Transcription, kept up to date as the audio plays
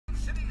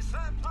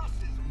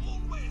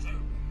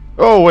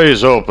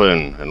Always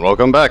open, and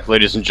welcome back,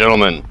 ladies and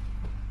gentlemen.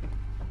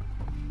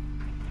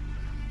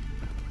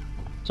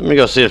 So let me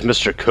go see if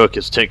Mr. Cook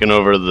has taken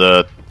over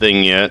the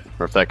thing yet,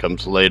 or if that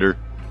comes later.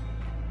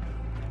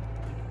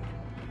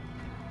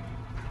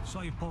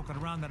 Saw you poking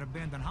around that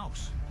abandoned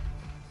house.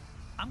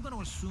 I'm gonna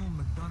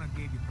assume McDonough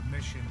gave you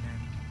permission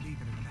and leave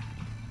it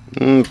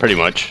at that. Pretty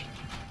much.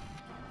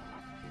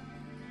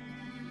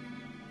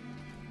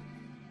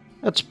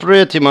 That's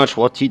pretty much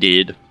what he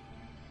did.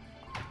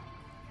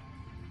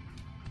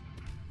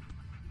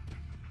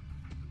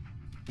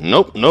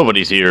 Nope,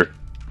 nobody's here.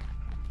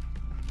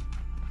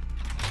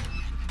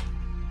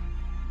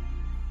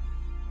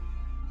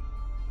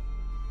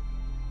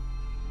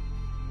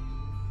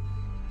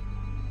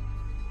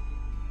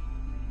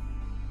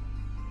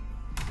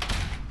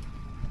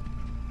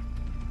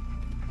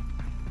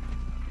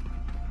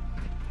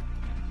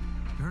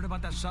 You heard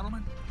about that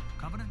settlement?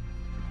 Covenant?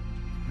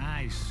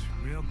 Nice,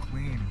 real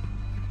clean.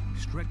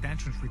 Strict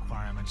entrance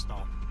requirements,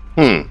 though.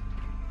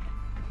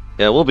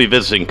 Yeah, we'll be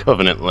visiting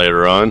Covenant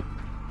later on.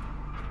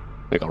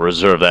 I think I'll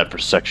reserve that for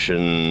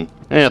section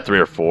 3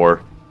 or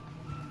 4.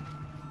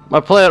 My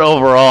plan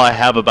overall, I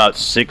have about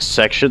 6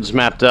 sections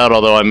mapped out,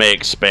 although I may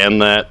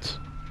expand that.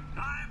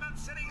 Diamond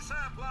City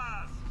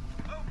surplus.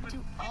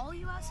 Do all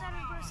you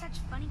outsiders wear such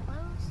funny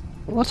clothes?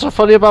 What's so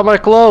funny about my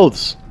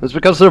clothes? It's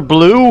because they're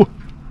blue?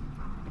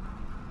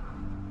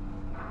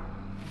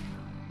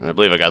 I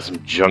believe I got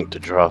some junk to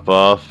drop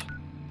off.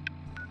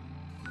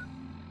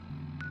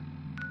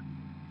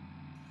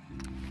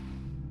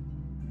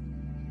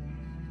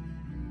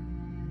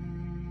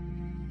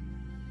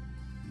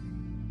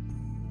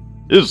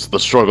 Is the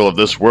struggle of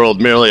this world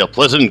merely a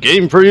pleasant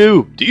game for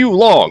you? Do you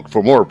long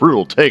for more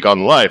brutal take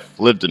on life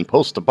lived in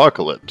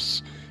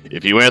post-apocalypse?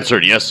 If you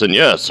answered yes and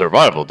yes,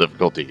 survival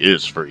difficulty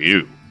is for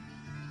you.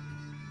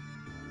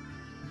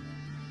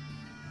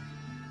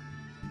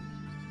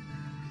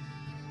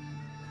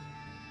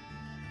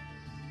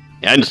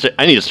 Yeah,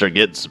 I need to start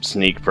getting some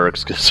sneak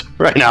perks, because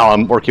right now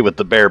I'm working with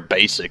the bare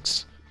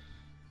basics.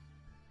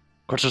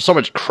 Of course, there's so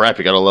much crap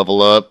you gotta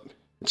level up.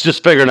 It's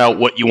just figuring out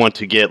what you want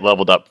to get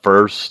leveled up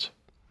first.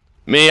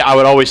 Me, I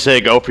would always say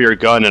go for your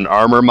gun and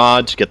armor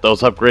mods, get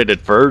those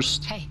upgraded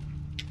first. Hey.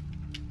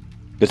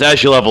 Because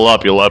as you level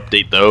up, you'll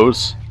update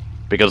those,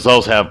 because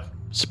those have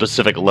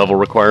specific level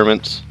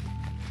requirements.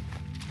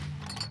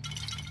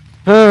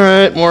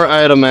 Alright, more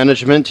item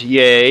management,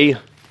 yay.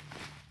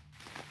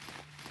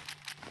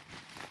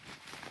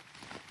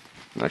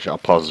 Actually, I'll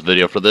pause the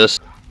video for this.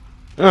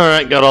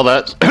 Alright, got all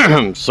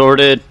that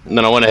sorted, and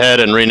then I went ahead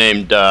and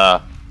renamed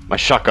my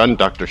shotgun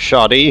Dr.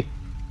 Shoddy.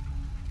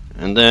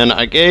 And then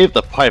I gave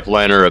the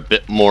pipeliner a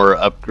bit more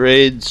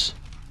upgrades.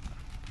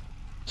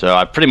 So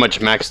I pretty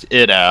much maxed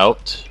it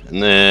out.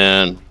 And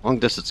then long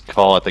distance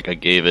call, I think I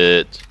gave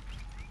it.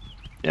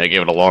 Yeah, I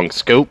gave it a long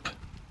scope.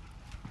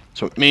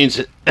 So it means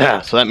it,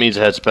 so that means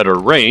it has better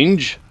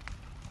range.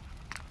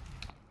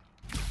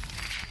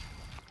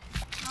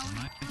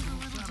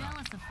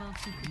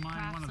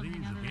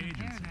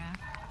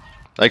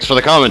 Thanks for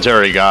the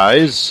commentary,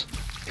 guys.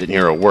 Didn't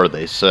hear a word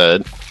they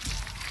said.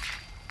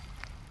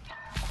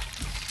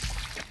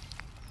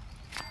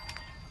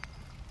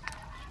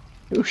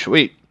 Ooh,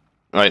 sweet.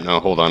 Alright, no,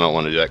 hold on, I don't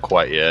want to do that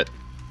quite yet.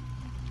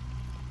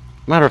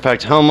 Matter of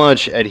fact, how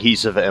much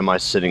adhesive am I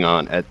sitting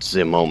on at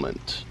the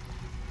moment?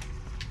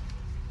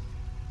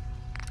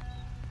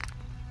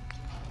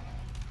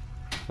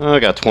 I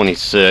got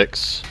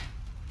 26.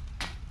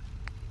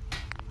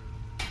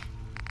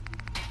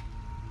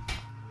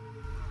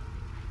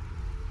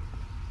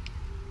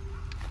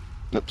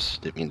 Oops,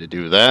 didn't mean to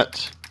do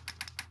that.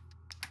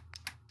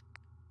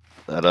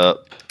 That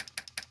up.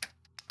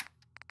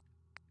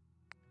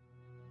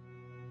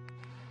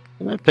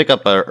 Can I pick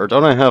up a, or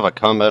don't I have a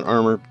combat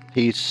armor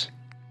piece?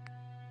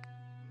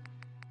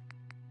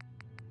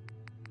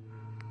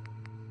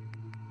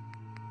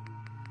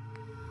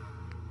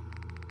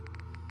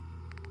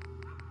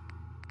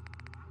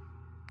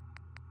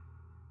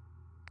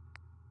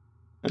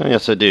 Oh,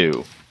 yes, I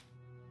do.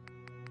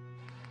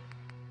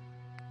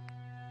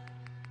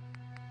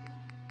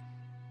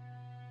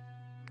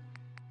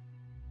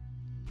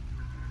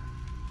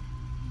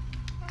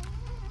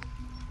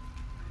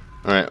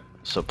 Alright,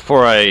 so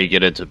before I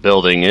get into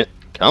building it,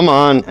 come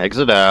on,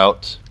 exit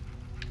out.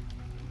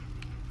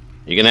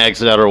 You gonna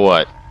exit out or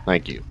what?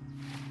 Thank you.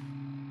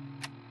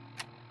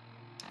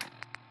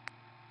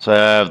 So I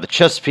have the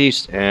chest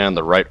piece and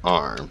the right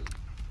arm.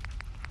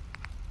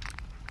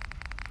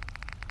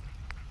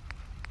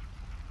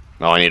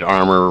 Oh, I need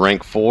armor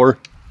rank 4?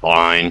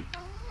 Fine.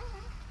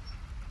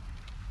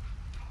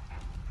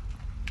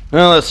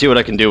 Well, let's see what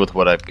I can do with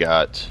what I've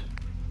got.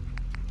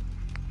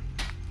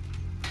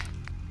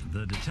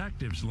 The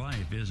detective's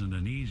life isn't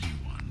an easy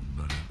one,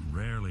 but it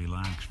rarely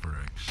lacks for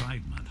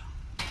excitement.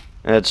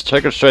 It's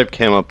checker stripe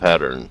camo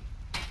pattern.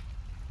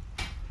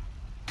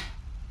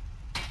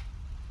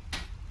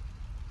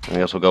 I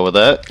guess we'll go with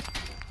that.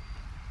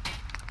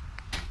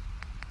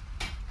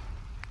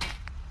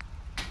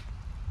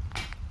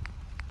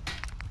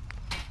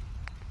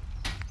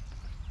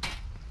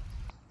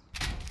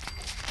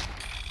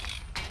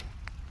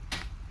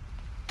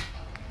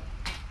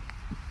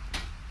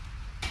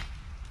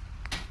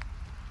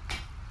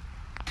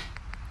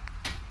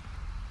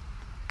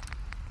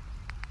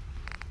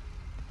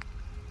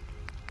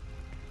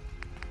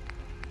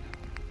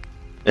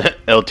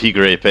 LT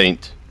gray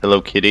paint. Hello,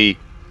 kitty.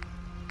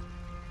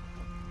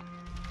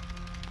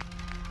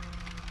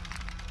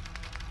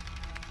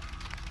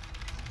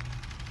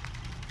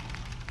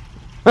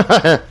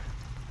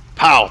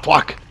 Pow,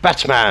 thwack,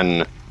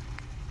 Batman.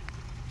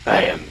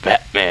 I am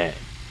Batman.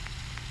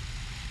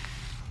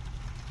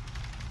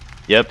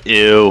 Yep,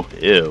 ew,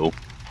 ew.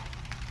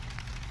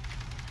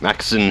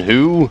 Maxon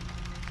who?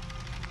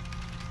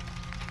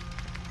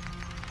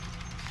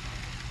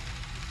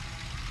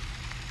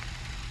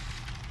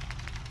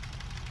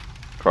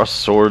 Cross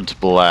swords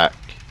black.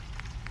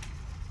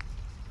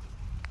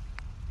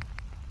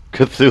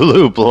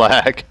 Cthulhu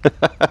black.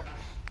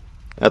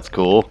 That's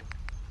cool.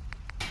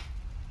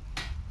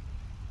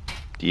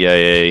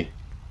 DIA.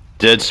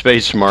 Dead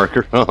Space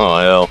marker. Oh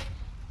hell.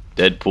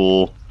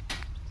 Deadpool.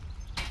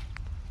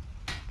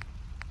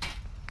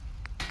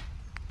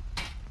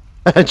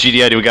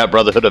 GDI, we got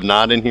Brotherhood of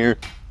Nod in here?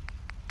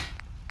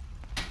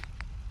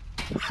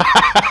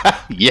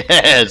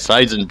 Yes,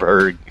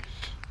 Heisenberg.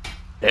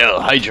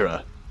 Hell,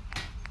 Hydra.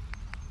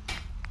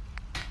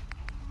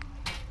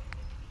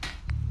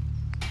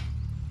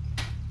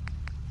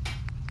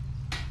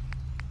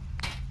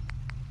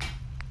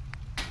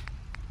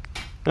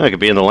 I could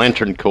be in the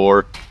Lantern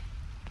Corps.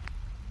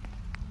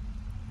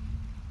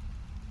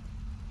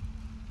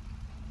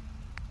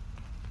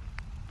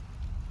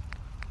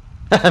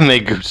 Me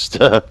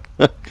gusta.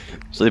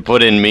 So they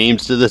put in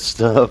memes to this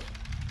stuff.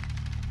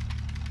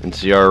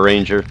 NCR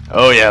Ranger.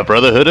 Oh yeah,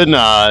 Brotherhood of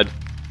Nod.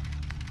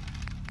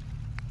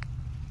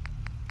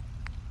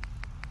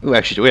 Ooh,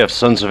 actually, do we have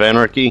Sons of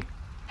Anarchy?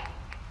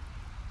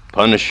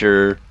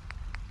 Punisher.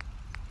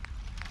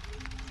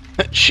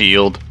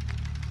 Shield.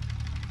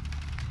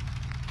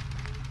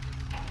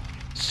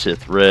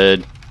 Sith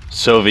Red.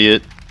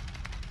 Soviet.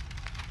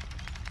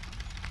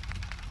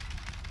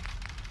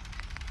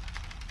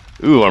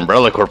 Ooh,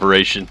 Umbrella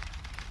Corporation.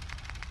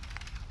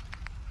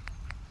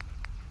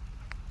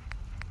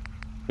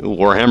 Ooh,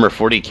 Warhammer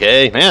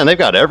 40k. Man, they've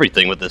got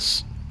everything with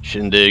this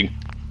shindig.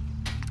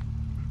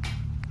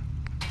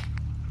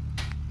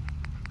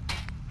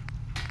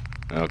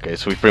 Okay,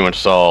 so we pretty much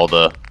saw all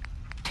the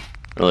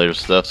earlier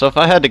stuff. So if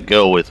I had to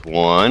go with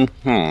one,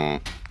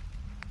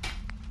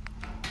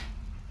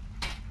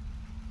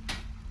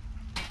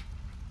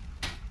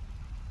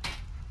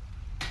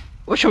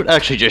 wish it would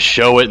actually just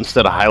show it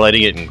instead of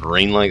highlighting it in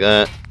green like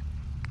that.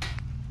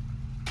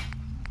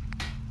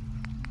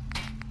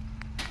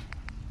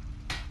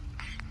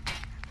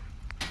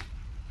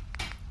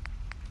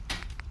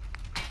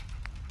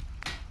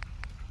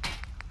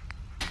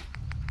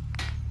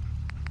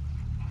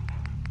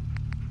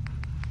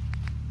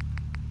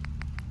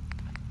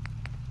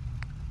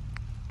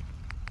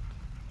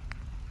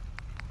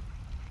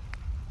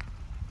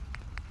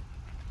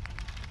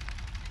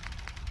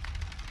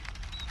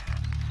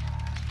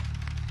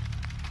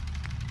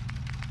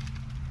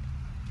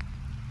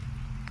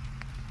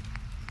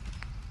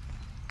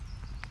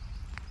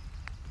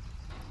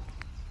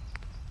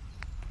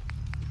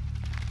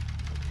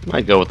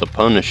 Might go with the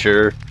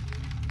Punisher.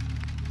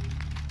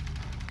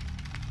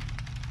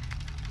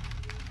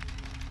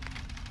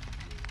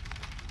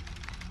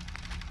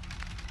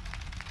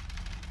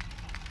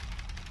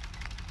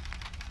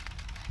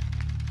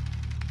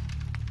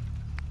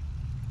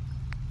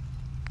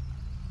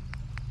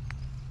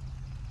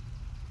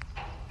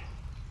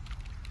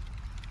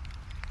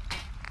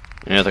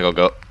 Yeah, I think I'll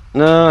go.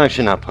 No,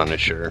 actually not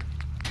Punisher.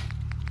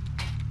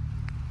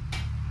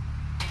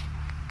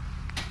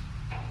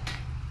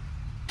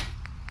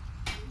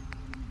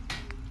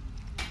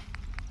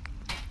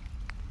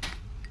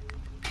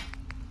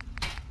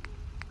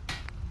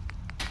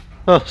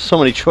 Oh, so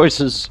many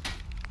choices.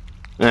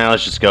 Nah,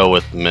 let's just go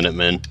with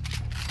Minutemen.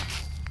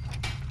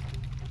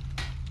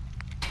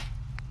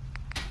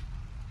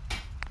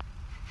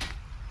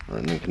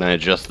 Can I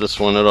adjust this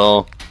one at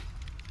all?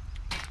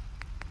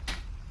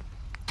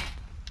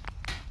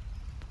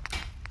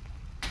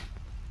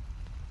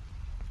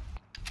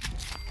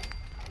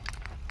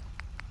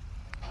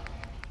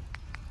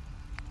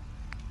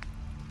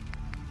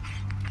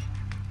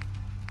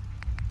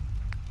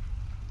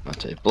 I'll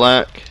take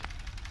black.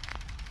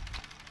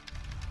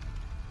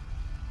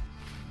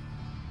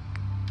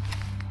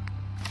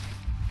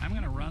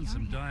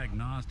 Some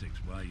diagnostics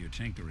while you're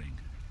tinkering.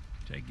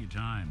 Take your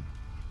time.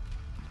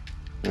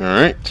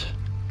 Alright.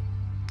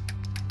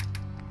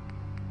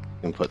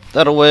 Can put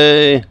that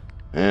away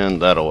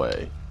and that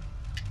away.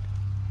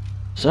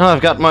 So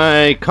I've got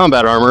my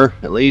combat armor,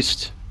 at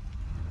least.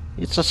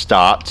 It's a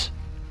start.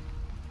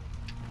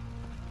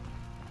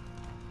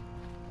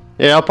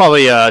 Yeah, I'll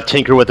probably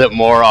tinker with it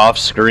more off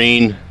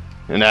screen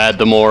and add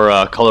the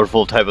more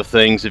colorful type of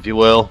things, if you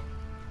will.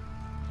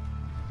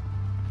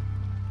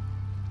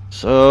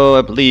 So,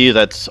 I believe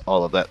that's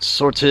all of that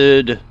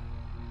sorted.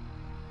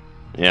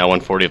 Yeah,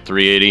 140 of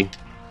 380.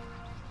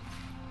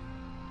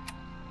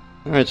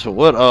 Alright, so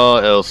what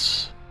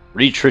else?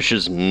 Read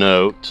Trish's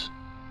note.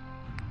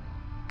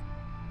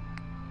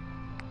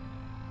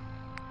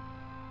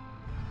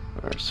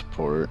 Our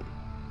support.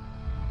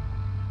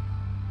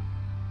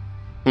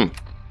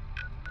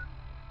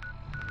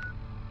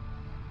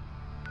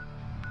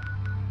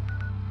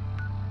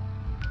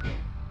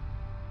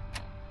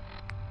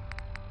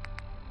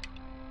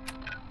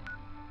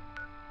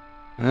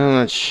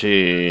 Let's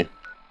see.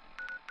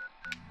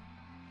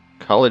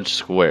 College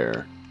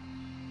Square.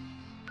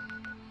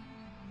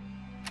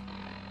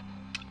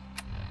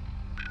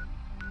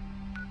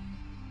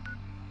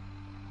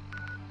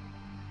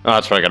 Oh,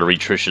 that's right, I gotta read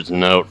Trish's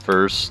note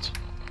first.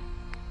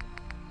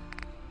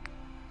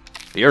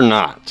 You're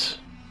not.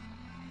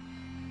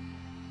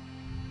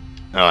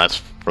 Oh, that's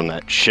from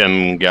that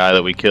Shem guy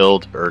that we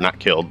killed. Or not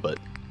killed, but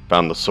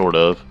found the sword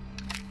of.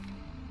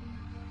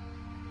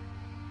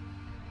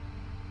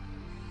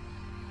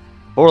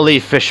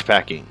 Four-leaf fish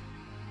packing.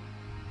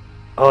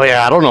 Oh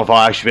yeah, I don't know if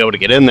I'll actually be able to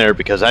get in there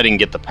because I didn't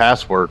get the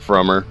password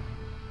from her.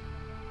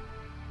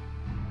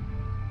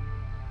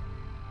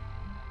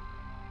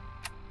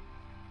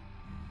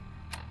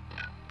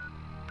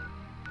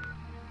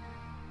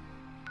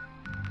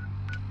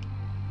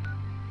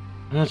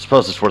 I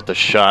suppose it's worth a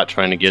shot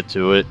trying to get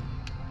to it.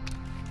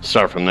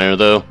 Start from there,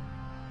 though.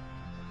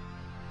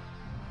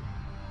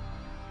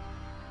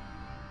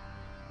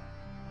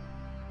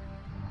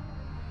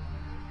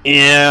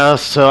 Yeah,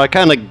 so I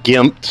kind of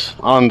gimped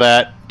on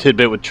that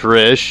tidbit with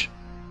Trish.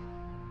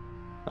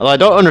 Although I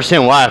don't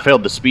understand why I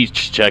failed the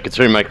speech check,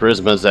 considering my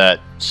charisma is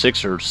at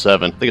 6 or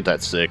 7. I think it's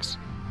at 6.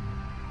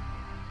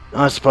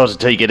 I suppose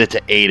until you get it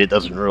to 8, it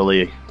doesn't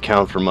really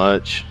count for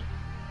much.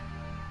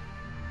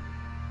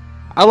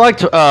 I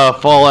liked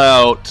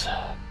Fallout.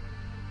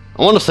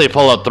 I want to say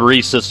Fallout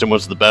 3 system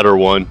was the better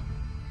one.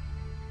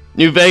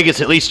 New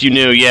Vegas, at least you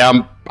knew,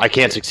 yeah, I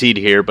can't succeed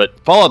here. But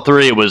Fallout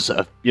 3, it was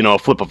a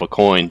flip of a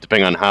coin,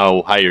 depending on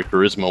how high your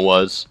charisma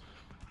was.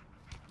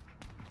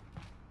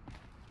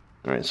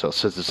 All right, so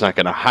since it's not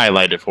going to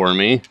highlight it for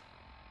me,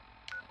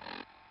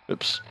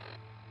 oops.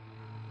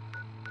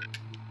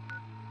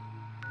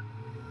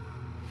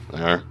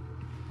 There.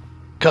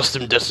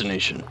 Custom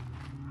destination.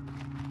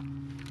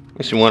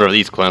 Makes me wonder if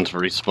these clowns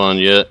have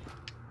respawned yet.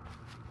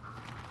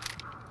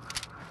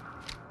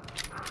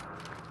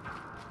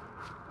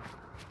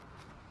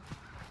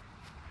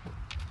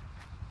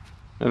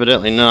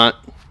 Evidently not.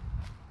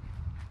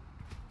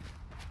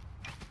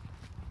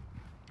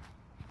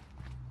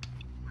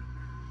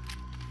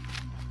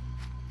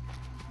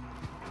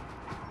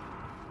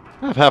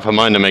 I have half a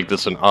mind to make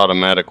this an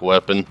automatic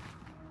weapon.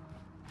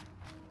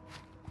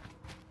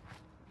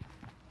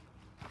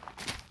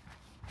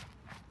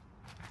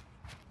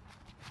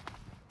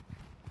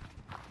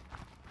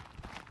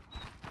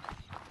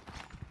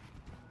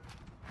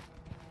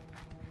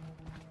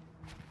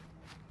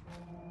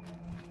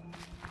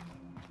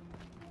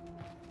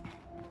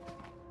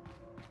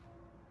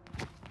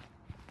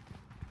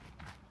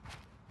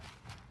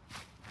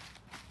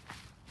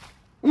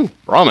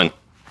 Ramen.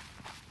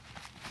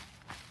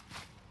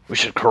 We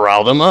should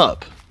corral them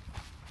up.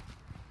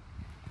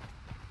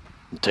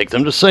 And take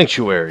them to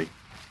Sanctuary.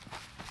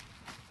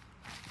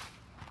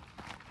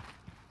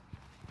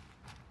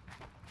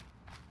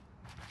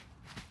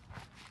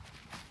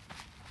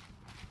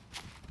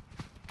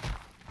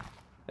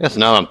 I guess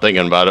now that I'm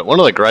thinking about it, one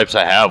of the gripes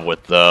I have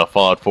with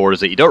Fallout 4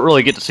 is that you don't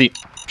really get to see...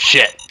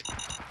 Shit!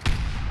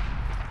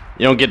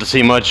 You don't get to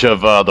see much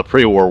of the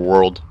pre-war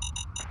world.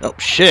 Oh,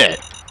 shit!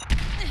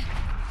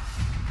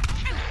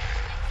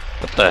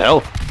 What the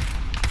hell?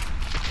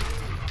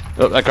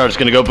 Oh, that card's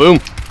gonna go boom.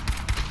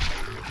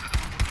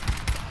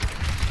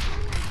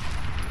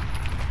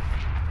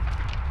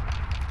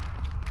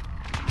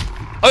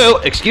 Oh,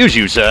 excuse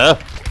you, sir.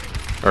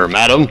 Or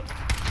madam.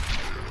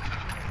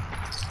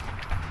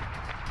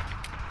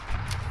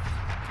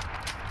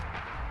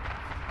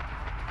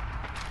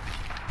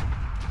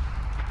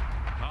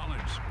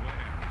 College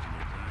Square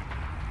isn't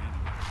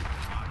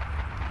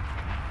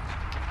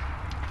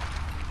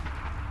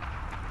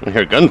exactly I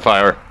hear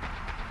gunfire.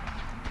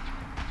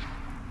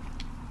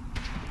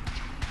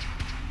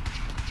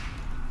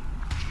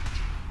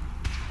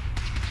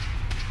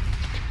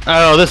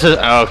 Oh, this is...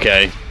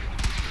 okay.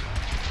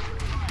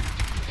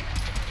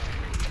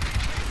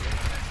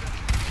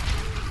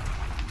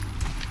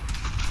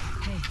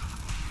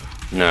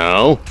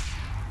 No.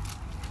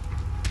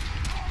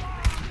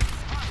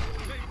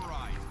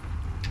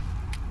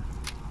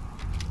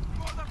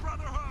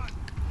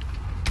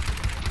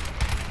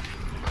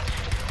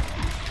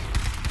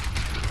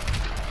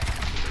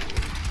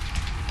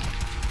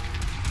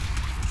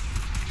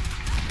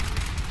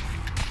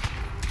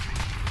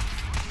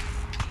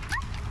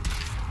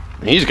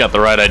 He's got the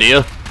right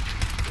idea.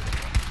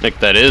 Nick,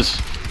 that is.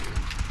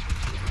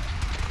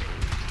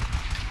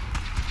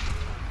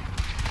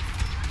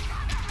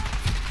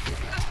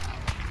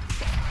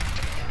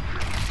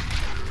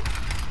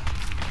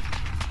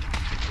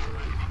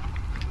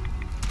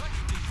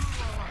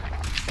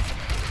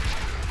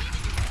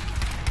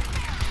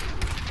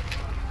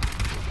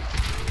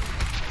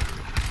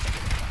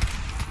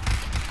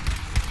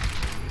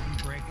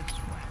 Break it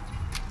sweat.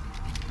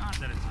 Not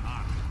that it's an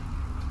option.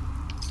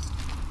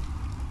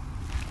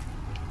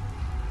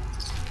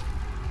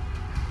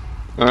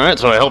 Alright,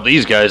 so I helped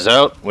these guys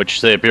out,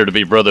 which they appear to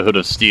be Brotherhood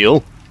of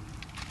Steel.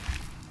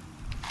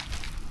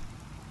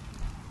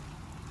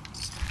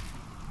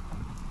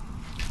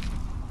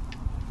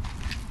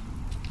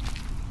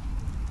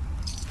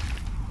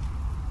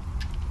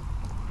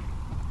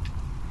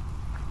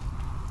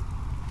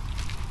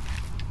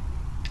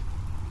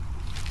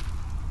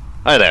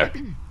 Hi there.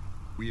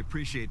 We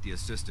appreciate the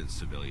assistance,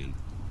 civilian.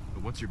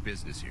 But what's your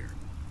business here?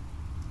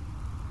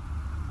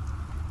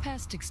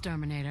 Pest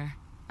exterminator.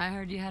 I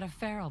heard you had a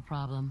feral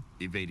problem.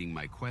 Evading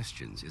my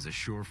questions is a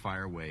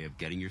surefire way of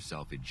getting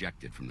yourself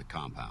ejected from the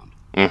compound.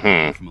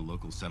 Mm-hmm. From a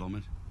local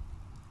settlement?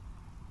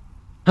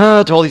 Do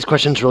all these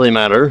questions really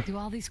matter? Do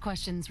all these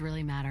questions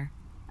really matter?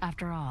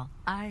 After all,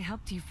 I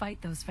helped you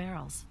fight those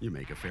ferals. You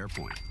make a fair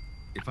point.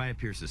 If I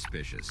appear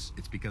suspicious,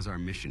 it's because our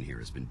mission here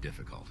has been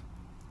difficult.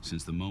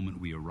 Since the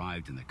moment we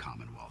arrived in the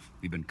Commonwealth,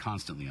 we've been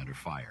constantly under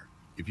fire.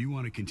 If you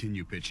want to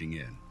continue pitching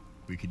in,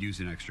 we could use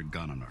an extra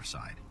gun on our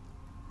side.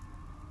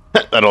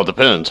 That all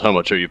depends. How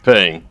much are you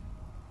paying?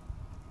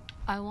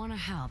 I want to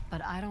help,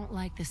 but I don't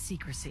like the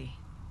secrecy.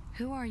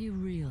 Who are you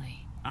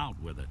really? Out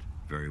with it.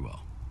 Very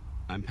well.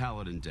 I'm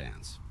Paladin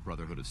Danse,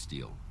 Brotherhood of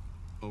Steel.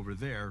 Over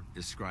there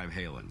is Scribe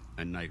Halen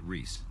and Knight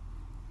Reese.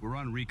 We're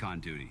on recon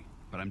duty,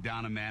 but I'm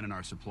down a man and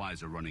our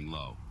supplies are running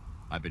low.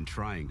 I've been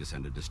trying to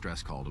send a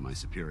distress call to my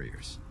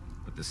superiors,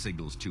 but the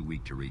signal's too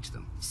weak to reach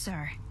them.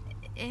 Sir,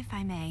 if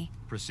I may.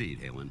 Proceed,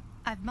 Halen.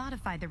 I've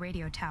modified the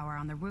radio tower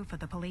on the roof of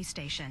the police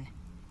station,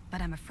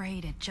 but I'm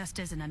afraid it just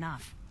isn't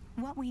enough.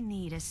 What we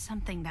need is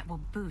something that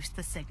will boost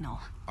the signal.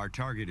 Our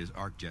target is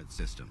ArcJet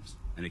Systems,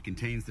 and it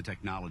contains the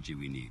technology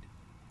we need.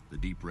 The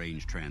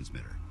deep-range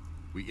transmitter.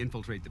 We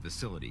infiltrate the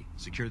facility,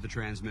 secure the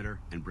transmitter,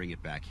 and bring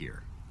it back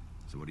here.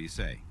 So what do you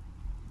say?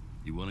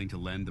 You willing to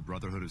lend the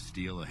Brotherhood of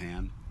Steel a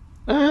hand?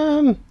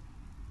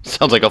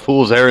 Sounds like a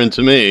fool's errand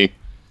to me.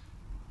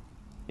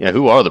 Yeah,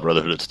 who are the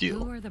Brotherhood of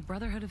Steel? Who are the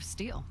Brotherhood of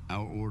Steel?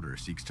 Our order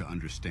seeks to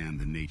understand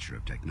the nature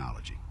of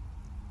technology,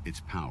 its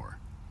power,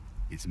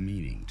 its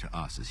meaning to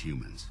us as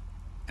humans,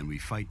 and we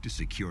fight to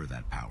secure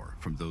that power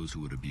from those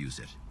who would abuse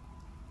it.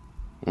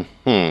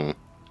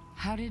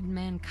 How did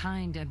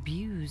mankind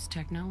abuse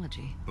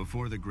technology?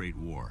 Before the Great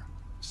War,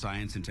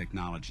 science and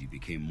technology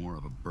became more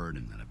of a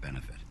burden than a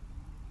benefit.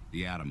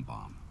 The atom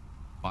bomb,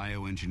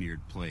 bioengineered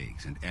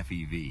plagues, and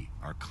FEV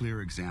are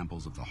clear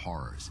examples of the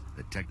horrors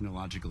that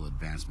technological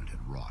advancement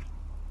had wrought.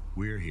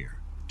 We're here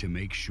to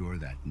make sure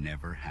that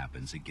never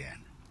happens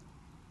again.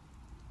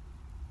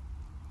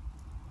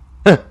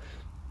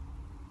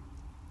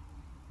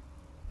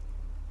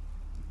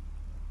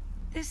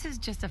 This is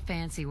just a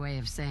fancy way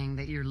of saying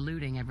that you're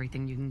looting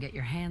everything you can get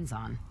your hands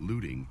on.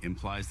 Looting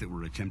implies that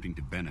we're attempting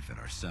to benefit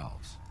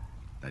ourselves.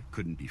 That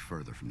couldn't be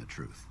further from the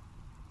truth.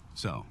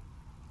 So,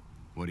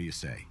 what do you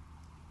say?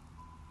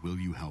 Will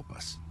you help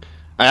us?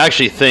 I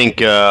actually think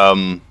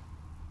that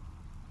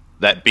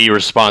B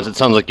response, it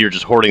sounds like you're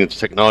just hoarding the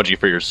technology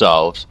for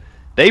yourselves.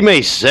 They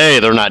may say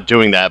they're not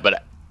doing that,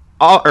 but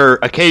or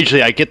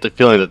occasionally I get the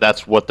feeling that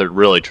that's what they're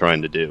really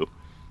trying to do.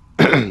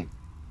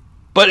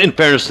 But in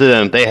fairness to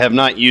them, they have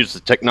not used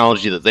the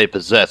technology that they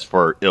possess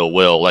for ill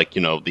will, like,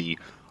 you know, the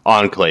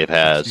Enclave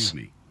has. Excuse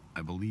me.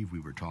 I believe we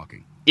were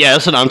talking.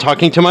 Yes, and I'm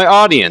talking to my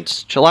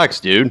audience.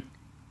 Chillax, dude.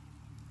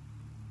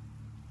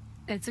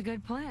 It's a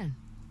good plan.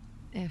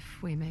 If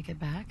we make it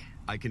back.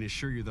 I can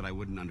assure you that I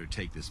wouldn't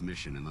undertake this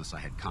mission unless I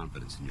had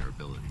confidence in your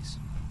abilities.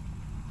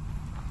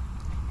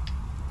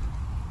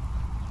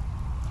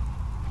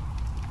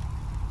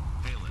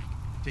 Halen,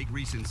 take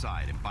Reese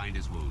inside and bind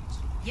his wounds.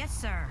 Yes,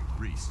 sir.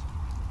 Reese,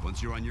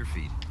 once you're on your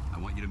feet, I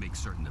want you to make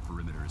certain the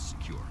perimeter is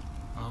secure.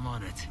 I'm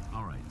on it.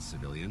 All right,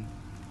 civilian.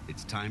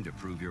 It's time to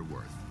prove your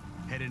worth.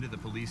 Head into the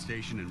police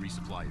station and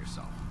resupply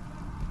yourself.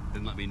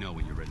 Then let me know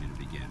when you're ready to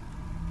begin.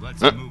 Let's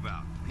move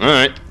out. All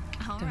right.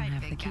 All Don't right,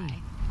 have the big key. guy.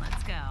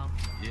 Let's go.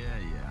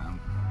 Yeah.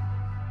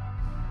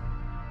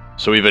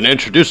 So we've been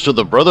introduced to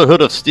the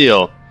Brotherhood of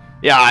Steel.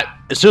 Yeah,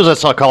 as soon as I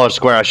saw Collar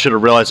Square, I should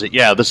have realized that,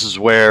 yeah, this is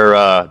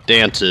where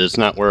Danse is,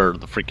 not where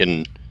the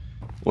freaking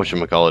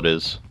whatchamacallit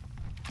is.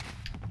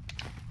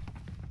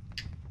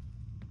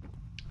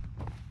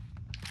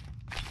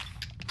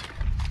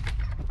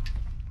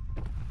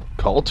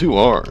 Call to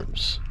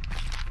arms.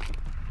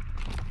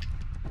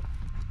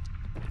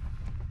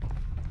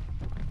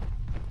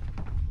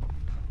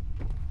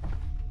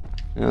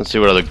 Yeah, let's see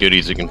what other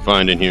goodies you can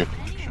find in here.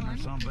 Anyone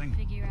something. can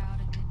figure out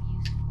a good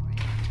use for it.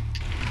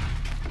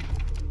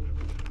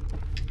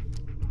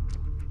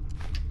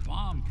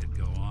 Bomb could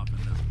go off in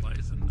this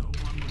place and no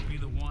one would be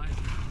the wiser.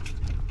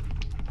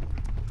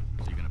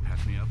 So you're gonna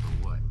patch me up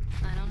or what?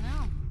 I don't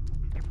know.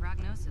 Your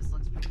prognosis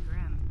looks pretty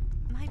grim.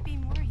 Might be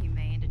more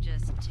humane to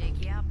just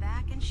take you out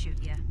back and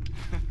shoot you.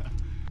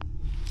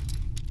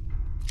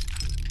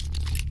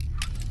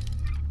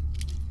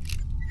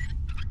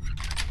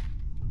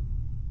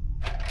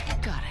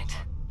 Got it.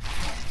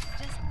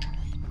 Just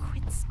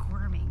quit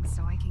squirming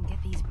so I can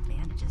get these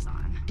bandages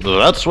on. Well,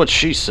 that's what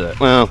she said.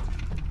 Well,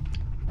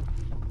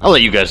 I'll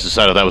let you guys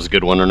decide if that was a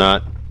good one or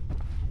not.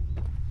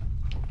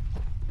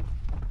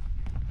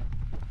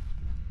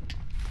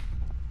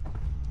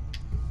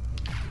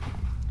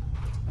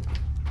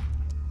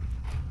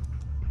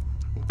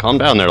 Calm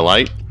down there,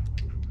 Light.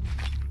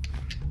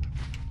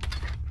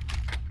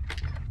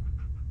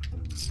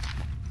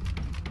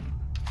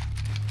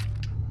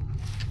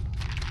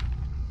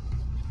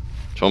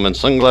 Show him in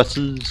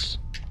sunglasses.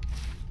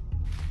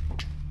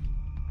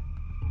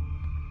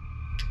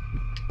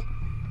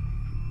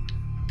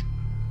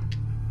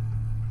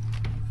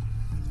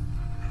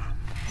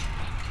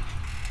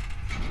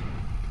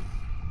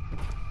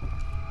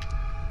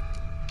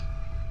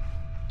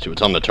 See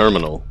what's on the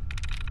terminal.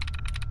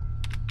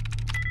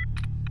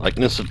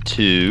 Likeness of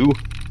 2.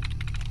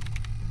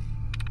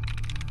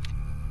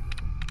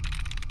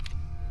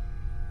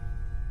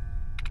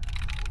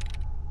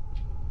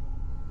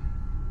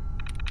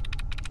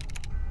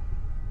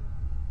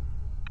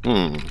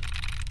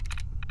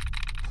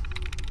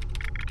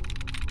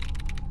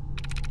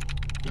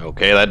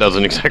 Okay, that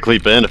doesn't exactly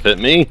benefit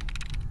me.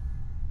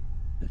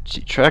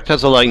 Tract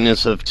has a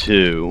likeness of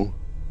 2.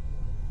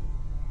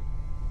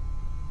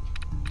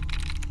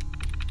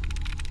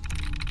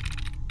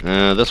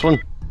 This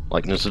one?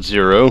 Likeness of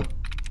 0.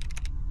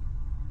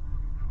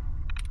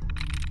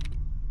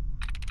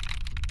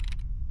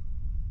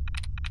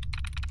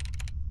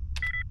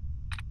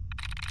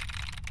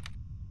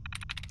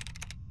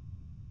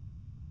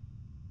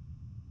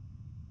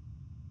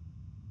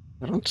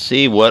 I don't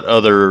see what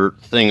other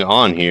thing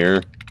on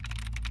here.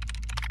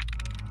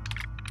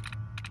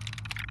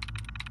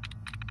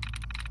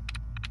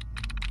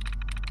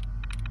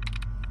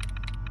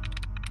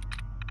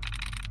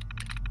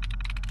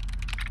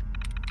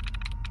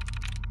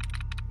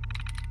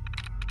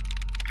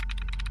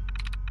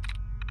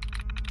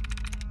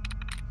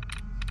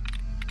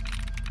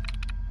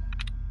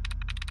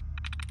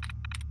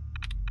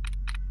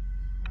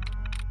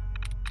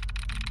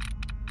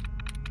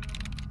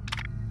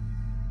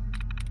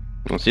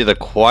 Let's see the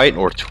quiet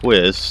or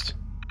twist.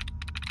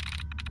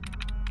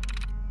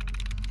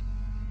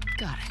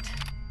 Got it.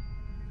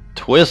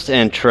 Twist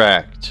and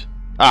tract.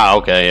 Ah,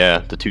 okay, yeah,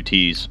 the 2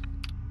 T's.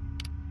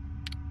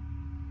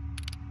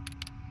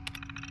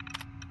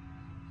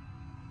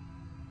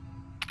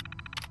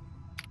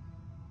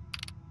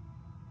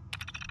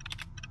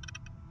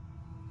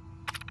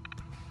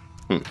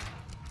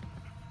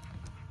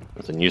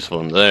 Nothing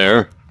useful in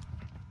there.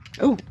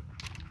 Oh,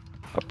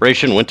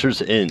 Operation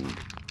Winter's End.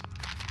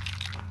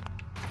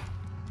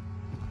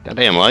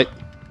 Goddamn light.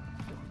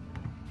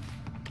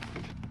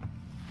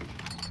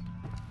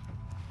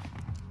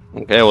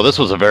 Okay, well this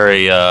was a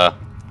very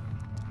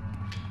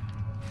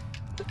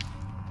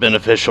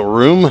beneficial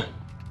room,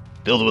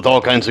 filled with all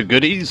kinds of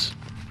goodies.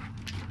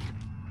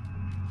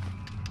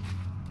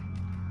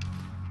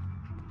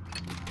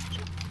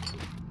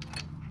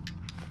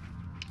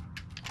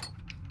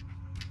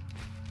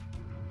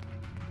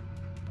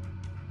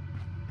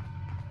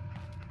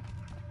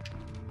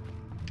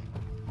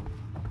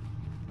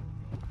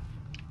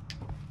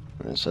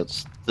 So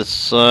that's this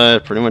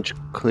side pretty much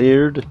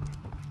cleared.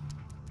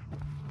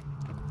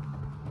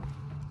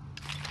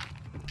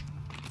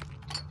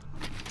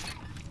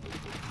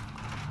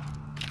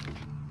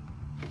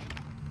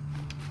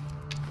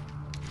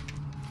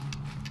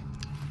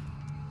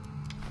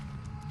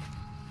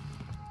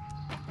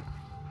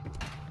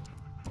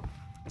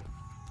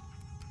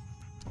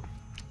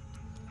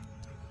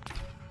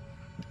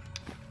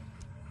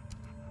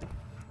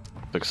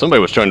 Like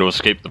somebody was trying to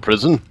escape the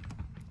prison.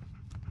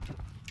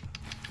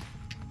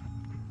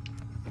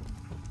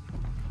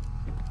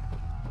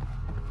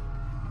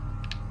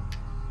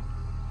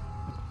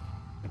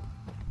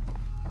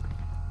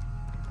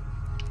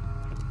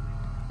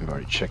 We've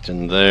already checked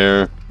in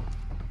there.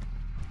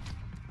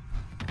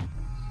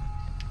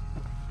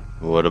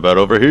 What about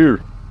over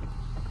here?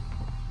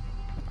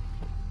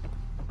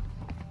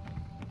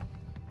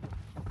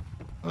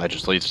 That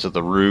just leads to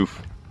the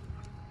roof.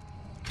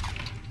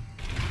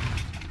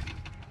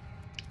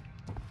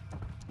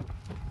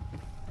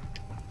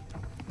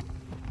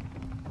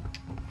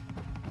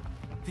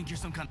 Think you're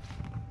some kind of...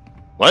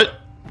 What?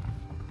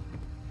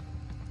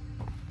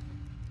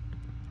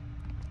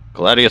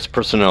 Gladius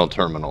Personnel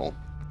Terminal.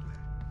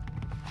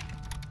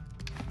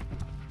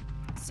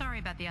 Sorry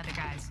about the other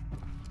guys.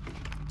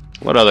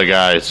 What other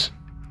guys?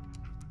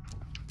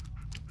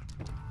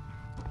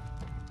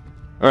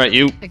 Alright,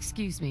 you.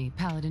 Excuse me,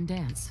 Paladin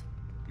Danse.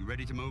 You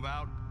ready to move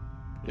out?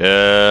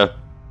 Yeah.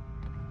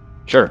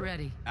 Sure.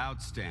 Ready.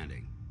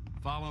 Outstanding.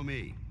 Follow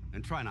me,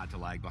 and try not to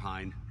lag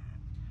behind.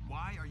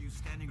 Why are you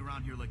standing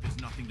around here like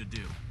there's nothing to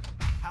do?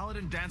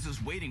 Paladin Danse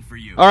is waiting for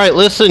you. Alright,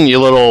 listen, you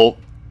little...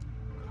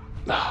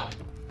 I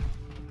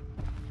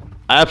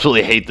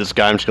absolutely hate this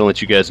guy. I'm just gonna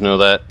let you guys know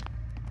that.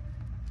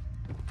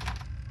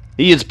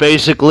 He is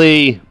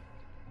basically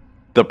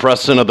the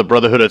Preston of the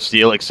Brotherhood of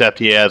Steel, except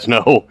he has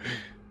no...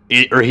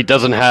 or he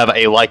doesn't have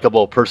a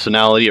likable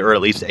personality, or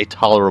at least a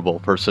tolerable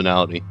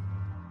personality.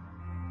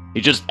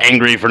 He's just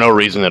angry for no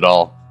reason at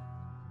all.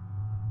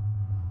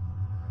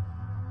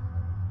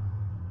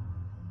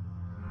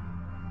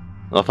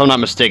 Well, if I'm not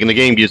mistaken, the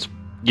game gives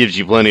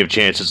you plenty of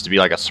chances to be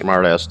like a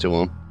smartass to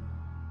him.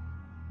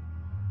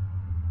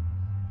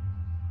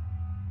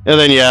 And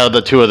then, yeah,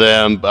 the two of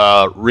them,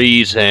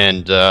 Reese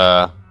and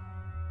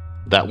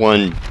that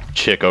one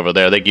chick over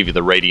there, they give you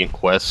the Radiant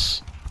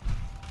quests.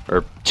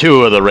 Or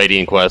two of the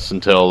Radiant quests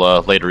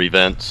until later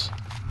events.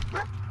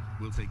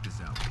 We'll take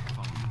this out.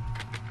 Follow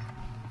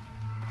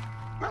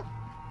me.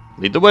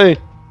 Lead the way.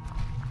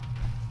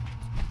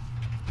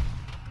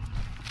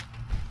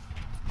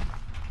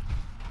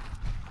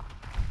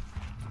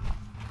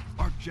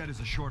 Arc Jet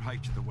is a short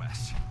hike to the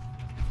west.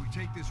 If we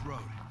take this road,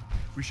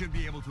 We should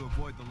be able to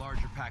avoid the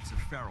larger packs of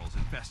ferals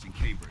infesting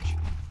Cambridge.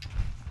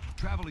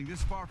 Traveling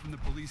this far from the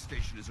police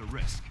station is a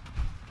risk,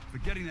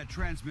 but getting that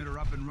transmitter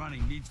up and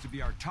running needs to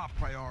be our top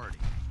priority.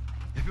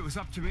 If it was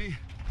up to me,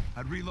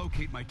 I'd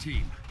relocate my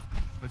team.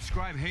 But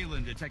Scribe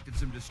Halen detected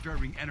some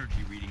disturbing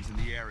energy readings in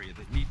the area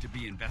that need to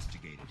be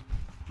investigated.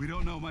 We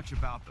don't know much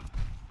about them,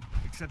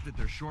 except that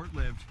they're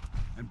short-lived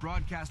and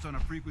broadcast on a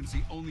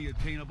frequency only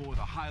attainable with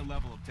a high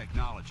level of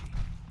technology.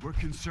 We're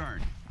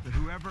concerned that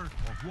whoever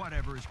or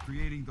whatever is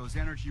creating those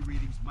energy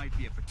readings might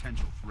be a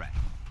potential threat.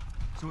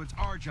 So it's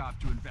our job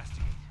to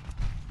investigate.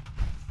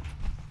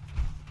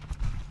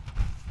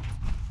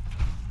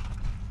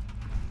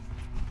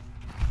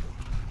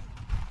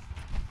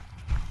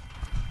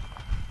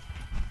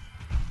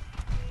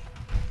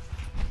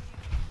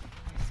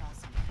 I saw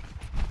something.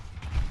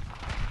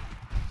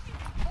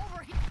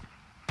 Over here.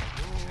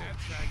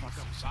 That's how you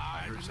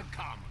subside in the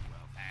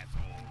Commonwealth,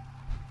 asshole.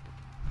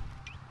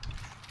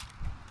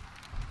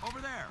 Over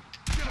there!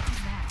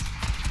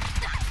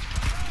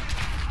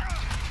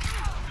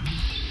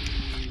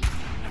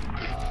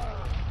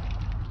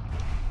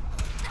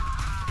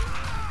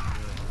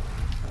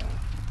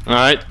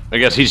 Alright, I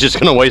guess he's just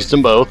gonna waste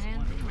them both.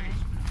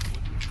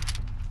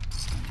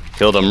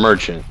 Kill the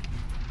merchant.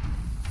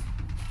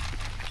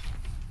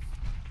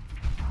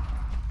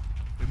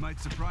 It might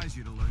surprise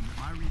you to learn that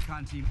my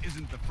recon team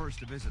isn't the first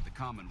to visit the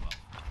Commonwealth.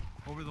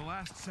 Over the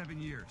last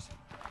 7 years,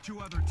 2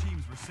 other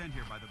teams were sent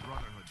here by the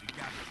Brotherhood to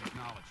gather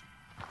technology.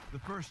 The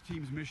first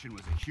team's mission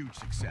was a huge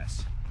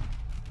success.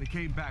 They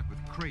came back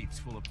with crates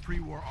full of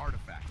pre-war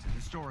artifacts and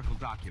historical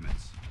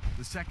documents.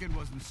 The second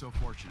wasn't so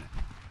fortunate.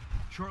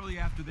 Shortly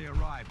after they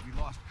arrived, we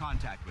lost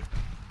contact with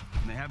them,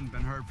 and they haven't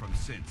been heard from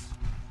since.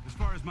 As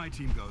far as my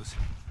team goes,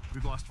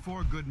 we've lost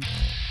 4 good men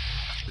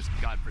in this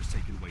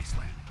godforsaken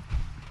wasteland.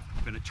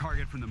 We've been a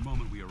target from the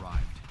moment we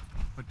arrived.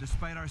 But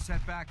despite our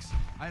setbacks,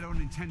 I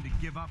don't intend to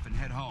give up and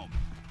head home,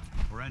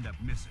 or end up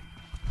missing.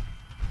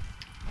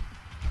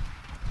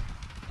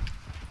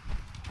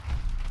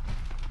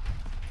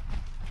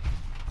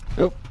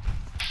 Nope.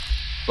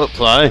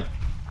 Fly.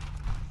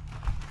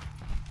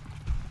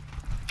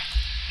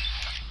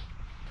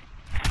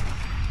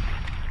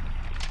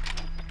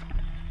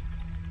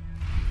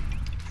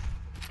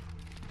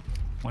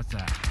 What's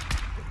that?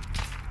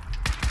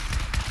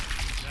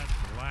 That's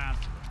the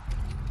last one.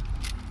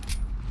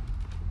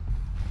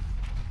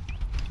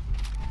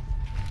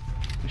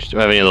 Do you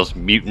have any of those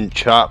mutant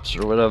chops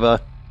or whatever?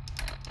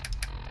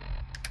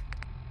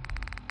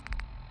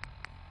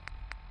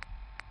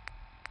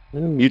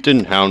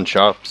 Mutant hound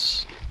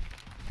chops.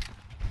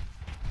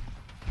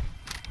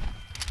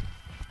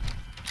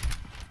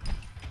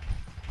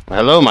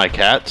 Hello, my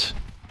cat.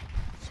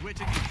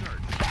 Switching to church.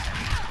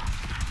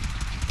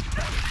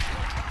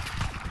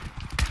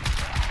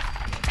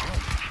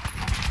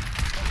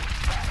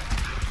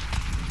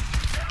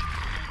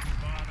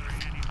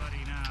 Bothering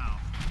anybody now?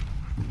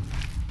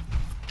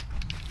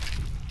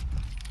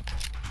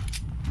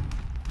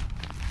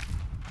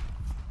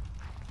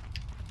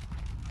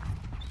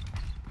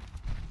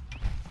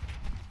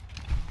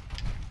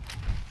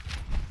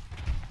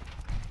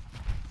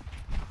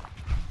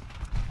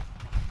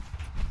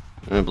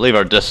 I believe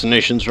our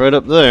destination's right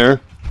up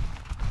there.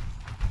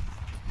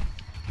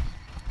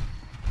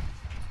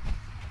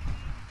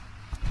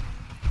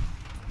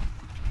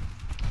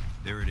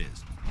 There it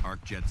is,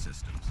 Arc Jet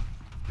Systems.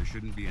 There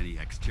shouldn't be any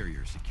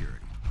exterior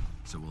security,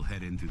 so we'll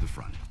head in through the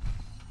front.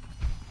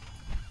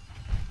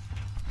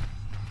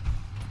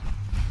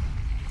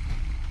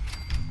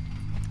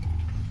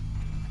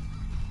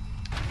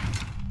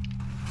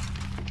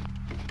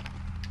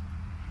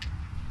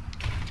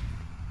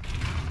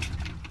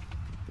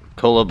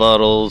 Cola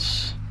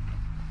bottles.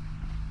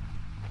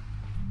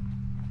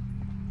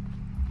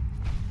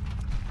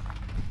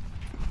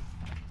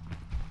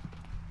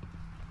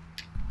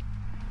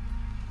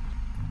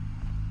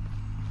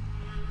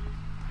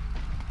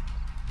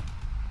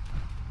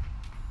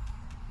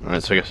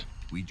 Alright, so I guess.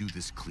 We do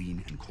this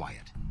clean and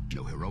quiet.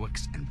 No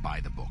heroics and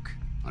by the book.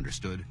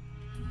 Understood?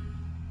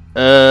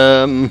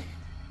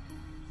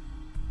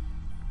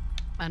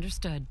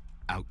 Understood.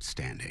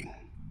 Outstanding.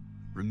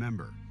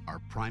 Remember, our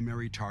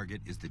primary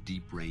target is the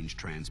deep-range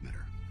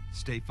transmitter.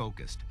 Stay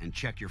focused and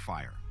check your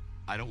fire.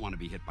 I don't want to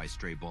be hit by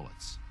stray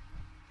bullets.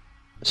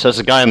 Says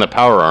the guy in the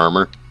power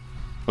armor.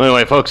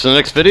 Anyway, folks, in the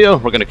next video,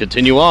 we're going to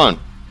continue on.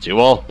 See you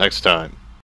all next time.